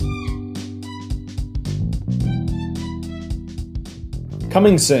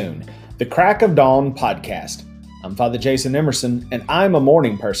Coming soon, the Crack of Dawn podcast. I'm Father Jason Emerson, and I'm a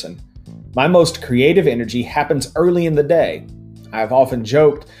morning person. My most creative energy happens early in the day. I've often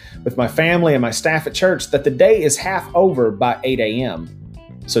joked with my family and my staff at church that the day is half over by 8 a.m.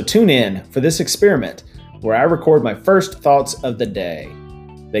 So tune in for this experiment where I record my first thoughts of the day.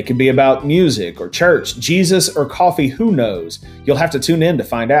 They could be about music or church, Jesus or coffee, who knows? You'll have to tune in to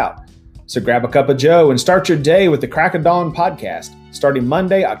find out. So grab a cup of joe and start your day with the Crack of Dawn podcast, starting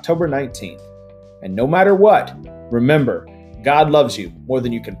Monday, October 19th. And no matter what, remember, God loves you more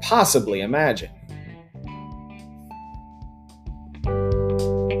than you can possibly imagine.